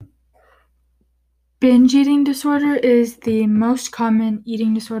Binge eating disorder is the most common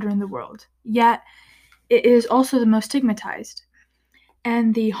eating disorder in the world, yet it is also the most stigmatized.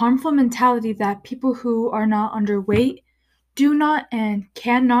 And the harmful mentality that people who are not underweight do not and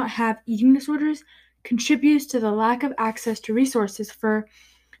cannot have eating disorders contributes to the lack of access to resources for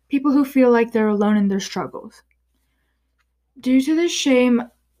people who feel like they're alone in their struggles. Due to the shame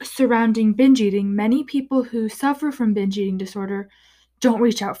surrounding binge eating, many people who suffer from binge eating disorder don't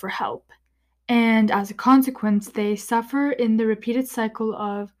reach out for help. And as a consequence, they suffer in the repeated cycle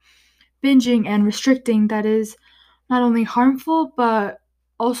of binging and restricting that is not only harmful but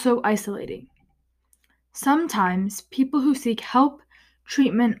also isolating. Sometimes people who seek help,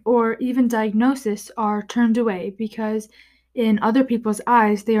 treatment, or even diagnosis are turned away because, in other people's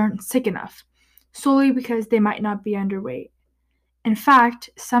eyes, they aren't sick enough, solely because they might not be underweight. In fact,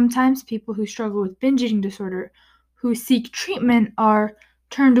 sometimes people who struggle with binge eating disorder who seek treatment are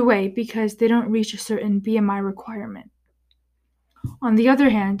turned away because they don't reach a certain BMI requirement. On the other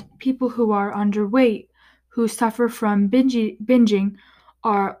hand, people who are underweight who suffer from binging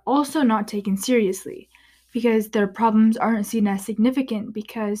are also not taken seriously because their problems aren't seen as significant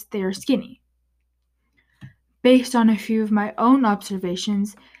because they are skinny. Based on a few of my own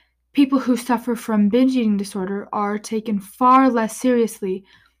observations, people who suffer from binge eating disorder are taken far less seriously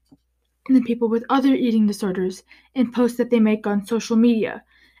than people with other eating disorders in posts that they make on social media,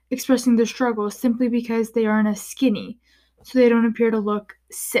 expressing their struggles simply because they aren't as skinny, so they don't appear to look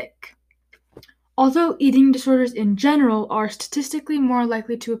sick. Although eating disorders in general are statistically more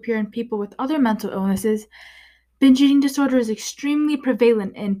likely to appear in people with other mental illnesses, binge eating disorder is extremely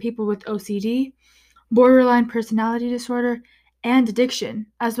prevalent in people with OCD, borderline personality disorder, and addiction,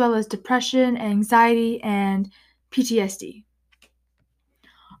 as well as depression, anxiety, and PTSD.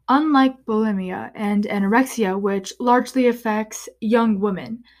 Unlike bulimia and anorexia, which largely affects young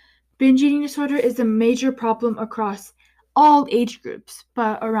women, binge eating disorder is a major problem across all age groups,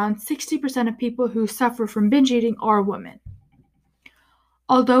 but around 60% of people who suffer from binge eating are women.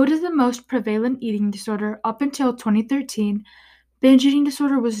 Although it is the most prevalent eating disorder up until 2013, binge eating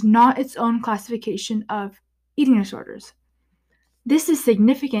disorder was not its own classification of eating disorders. This is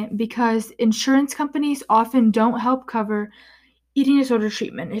significant because insurance companies often don't help cover eating disorder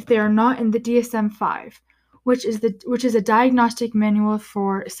treatment if they are not in the DSM-5, which is a diagnostic manual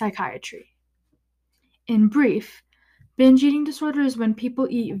for psychiatry. In brief, binge eating disorder is when people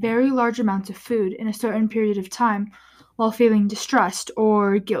eat very large amounts of food in a certain period of time while feeling distressed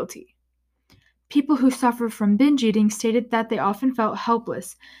or guilty. People who suffer from binge eating stated that they often felt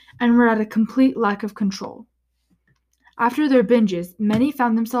helpless and were at a complete lack of control. After their binges, many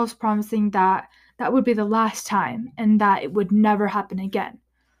found themselves promising that that would be the last time and that it would never happen again.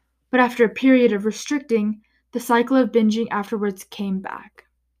 But after a period of restricting, the cycle of binging afterwards came back.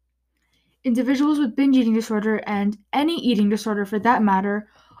 Individuals with binge eating disorder, and any eating disorder for that matter,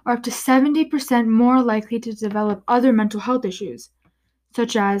 are up to 70% more likely to develop other mental health issues,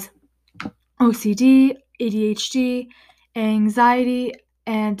 such as OCD, ADHD, anxiety,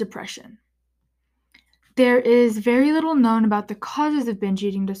 and depression. There is very little known about the causes of binge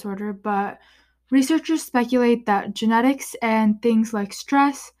eating disorder, but researchers speculate that genetics and things like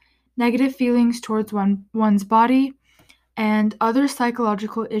stress, negative feelings towards one's body, and other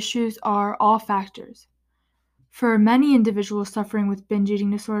psychological issues are all factors. For many individuals suffering with binge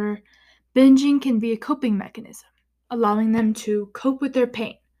eating disorder, binging can be a coping mechanism, allowing them to cope with their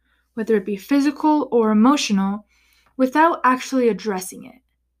pain, whether it be physical or emotional, without actually addressing it.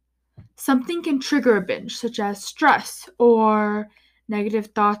 Something can trigger a binge, such as stress or negative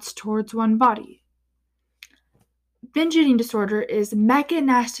thoughts towards one body. Binge eating disorder is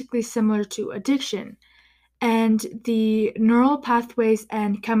mechanistically similar to addiction, and the neural pathways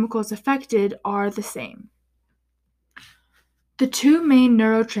and chemicals affected are the same. The two main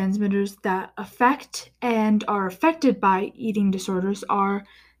neurotransmitters that affect and are affected by eating disorders are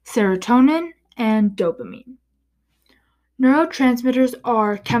serotonin and dopamine. Neurotransmitters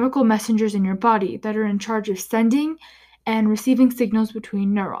are chemical messengers in your body that are in charge of sending and receiving signals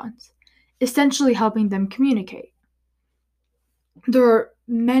between neurons, essentially helping them communicate. There are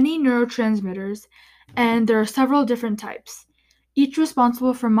many neurotransmitters, and there are several different types, each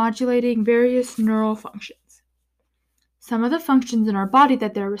responsible for modulating various neural functions. Some of the functions in our body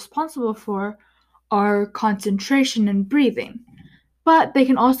that they're responsible for are concentration and breathing, but they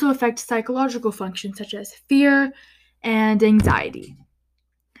can also affect psychological functions such as fear and anxiety.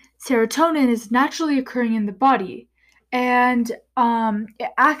 Serotonin is naturally occurring in the body, and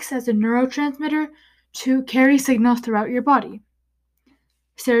it acts as a neurotransmitter to carry signals throughout your body.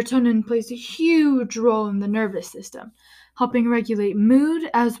 Serotonin plays a huge role in the nervous system, helping regulate mood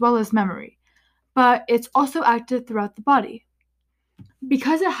as well as memory. but it's also active throughout the body.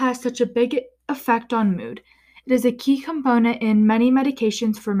 Because it has such a big effect on mood, it is a key component in many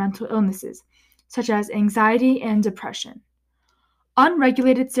medications for mental illnesses, such as anxiety and depression.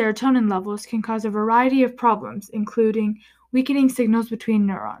 Unregulated serotonin levels can cause a variety of problems, including weakening signals between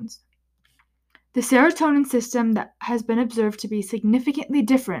neurons. The serotonin system that has been observed to be significantly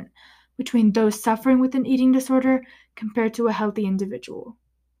different between those suffering with an eating disorder compared to a healthy individual.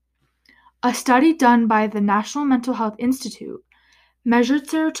 A study done by the National Mental Health Institute measured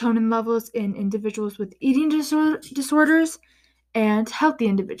serotonin levels in individuals with eating disorders and healthy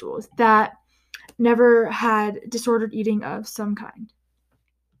individuals that never had disordered eating of some kind.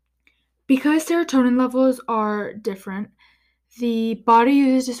 Because serotonin levels are different, the body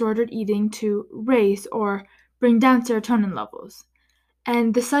uses disordered eating to raise or bring down serotonin levels,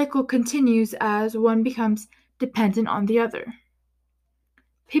 and the cycle continues as one becomes dependent on the other.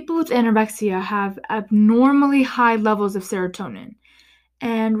 People with anorexia have abnormally high levels of serotonin,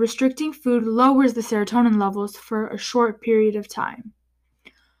 and restricting food lowers the serotonin levels for a short period of time.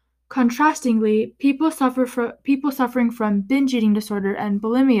 Contrastingly, people suffering from binge eating disorder and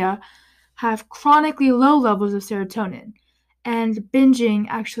bulimia have chronically low levels of serotonin, and binging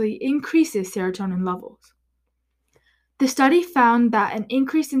actually increases serotonin levels. The study found that an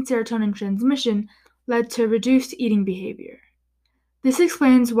increase in serotonin transmission led to reduced eating behavior. This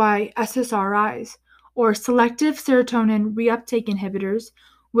explains why SSRIs, or selective serotonin reuptake inhibitors,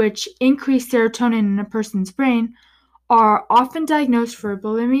 which increase serotonin in a person's brain, are often diagnosed for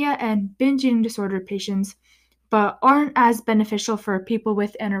bulimia and binge eating disorder patients, but aren't as beneficial for people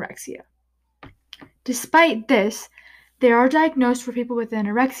with anorexia. Despite this, they are diagnosed for people with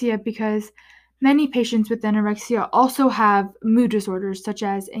anorexia because many patients with anorexia also have mood disorders such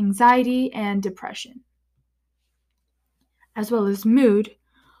as anxiety and depression. As well as mood,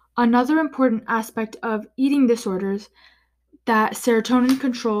 another important aspect of eating disorders that serotonin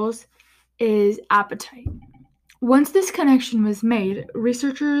controls is appetite. Once this connection was made,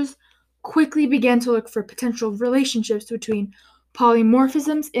 researchers quickly began to look for potential relationships between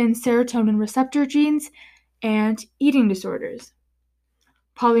polymorphisms in serotonin receptor genes and eating disorders.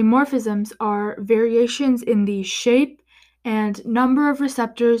 Polymorphisms are variations in the shape and number of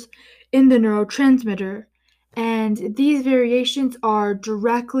receptors in the neurotransmitter, and these variations are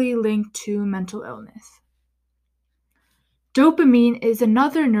directly linked to mental illness. Dopamine is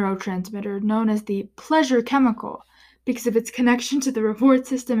another neurotransmitter known as the pleasure chemical because of its connection to the reward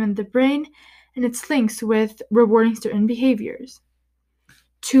system in the brain and its links with rewarding certain behaviors.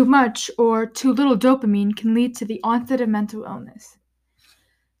 Too much or too little dopamine can lead to the onset of mental illness.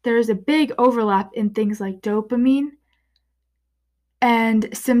 There is a big overlap in things like dopamine and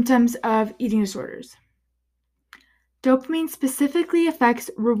symptoms of eating disorders. Dopamine specifically affects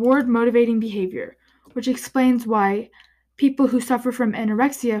reward-motivating behavior, which explains why people who suffer from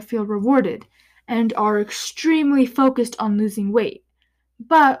anorexia feel rewarded and are extremely focused on losing weight.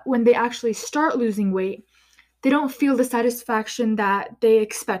 But when they actually start losing weight, they don't feel the satisfaction that they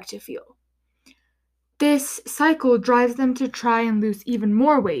expect to feel. This cycle drives them to try and lose even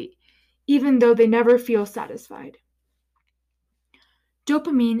more weight, even though they never feel satisfied.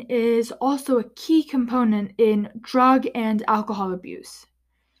 Dopamine is also a key component in drug and alcohol abuse.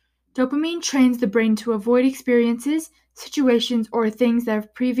 Dopamine trains the brain to avoid experiences, situations, or things that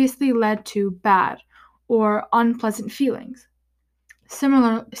have previously led to bad or unpleasant feelings.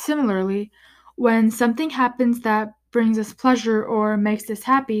 Similarly, when something happens that brings us pleasure or makes us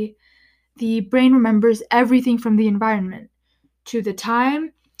happy, the brain remembers everything from the environment, to the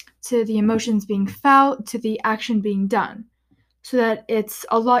time, to the emotions being felt, to the action being done, so that it's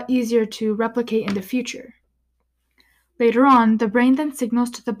a lot easier to replicate in the future. Later on, the brain then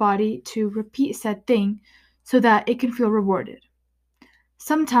signals to the body to repeat said thing so that it can feel rewarded.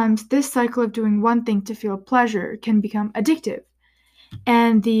 Sometimes this cycle of doing one thing to feel pleasure can become addictive,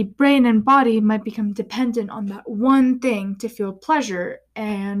 and the brain and body might become dependent on that one thing to feel pleasure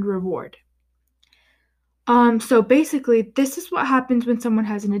and reward. So basically, this is what happens when someone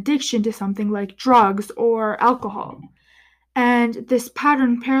has an addiction to something like drugs or alcohol. And this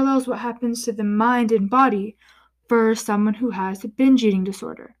pattern parallels what happens to the mind and body for someone who has a binge eating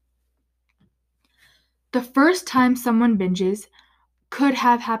disorder. The first time someone binges could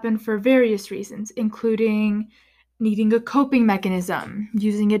have happened for various reasons, including needing a coping mechanism,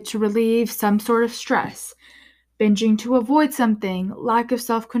 using it to relieve some sort of stress, binging to avoid something, lack of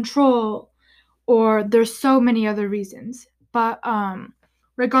self-control, or there's so many other reasons. But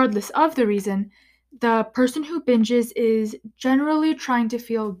regardless of the reason, the person who binges is generally trying to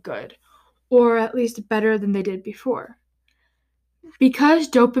feel good, or at least better than they did before. Because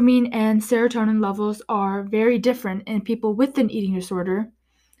dopamine and serotonin levels are very different in people with an eating disorder,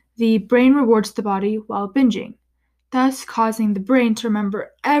 the brain rewards the body while binging, thus causing the brain to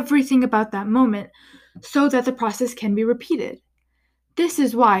remember everything about that moment so that the process can be repeated. This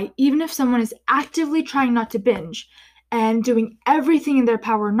is why, even if someone is actively trying not to binge and doing everything in their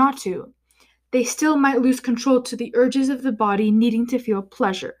power not to, they still might lose control to the urges of the body needing to feel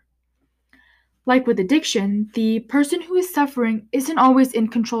pleasure. Like with addiction, the person who is suffering isn't always in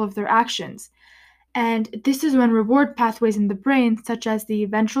control of their actions, and this is when reward pathways in the brain, such as the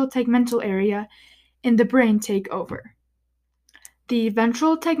ventral tegmental area in the brain, take over. The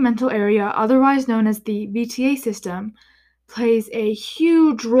ventral tegmental area, otherwise known as the VTA system, plays a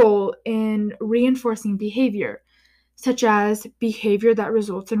huge role in reinforcing behavior, such as behavior that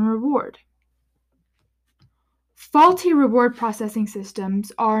results in reward. Faulty reward processing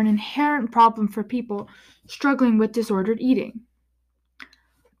systems are an inherent problem for people struggling with disordered eating.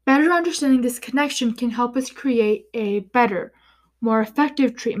 Better understanding this connection can help us create a better, more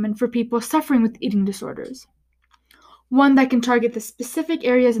effective treatment for people suffering with eating disorders. One that can target the specific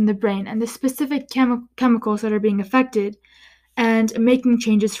areas in the brain and the specific chemicals that are being affected and making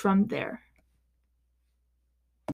changes from there.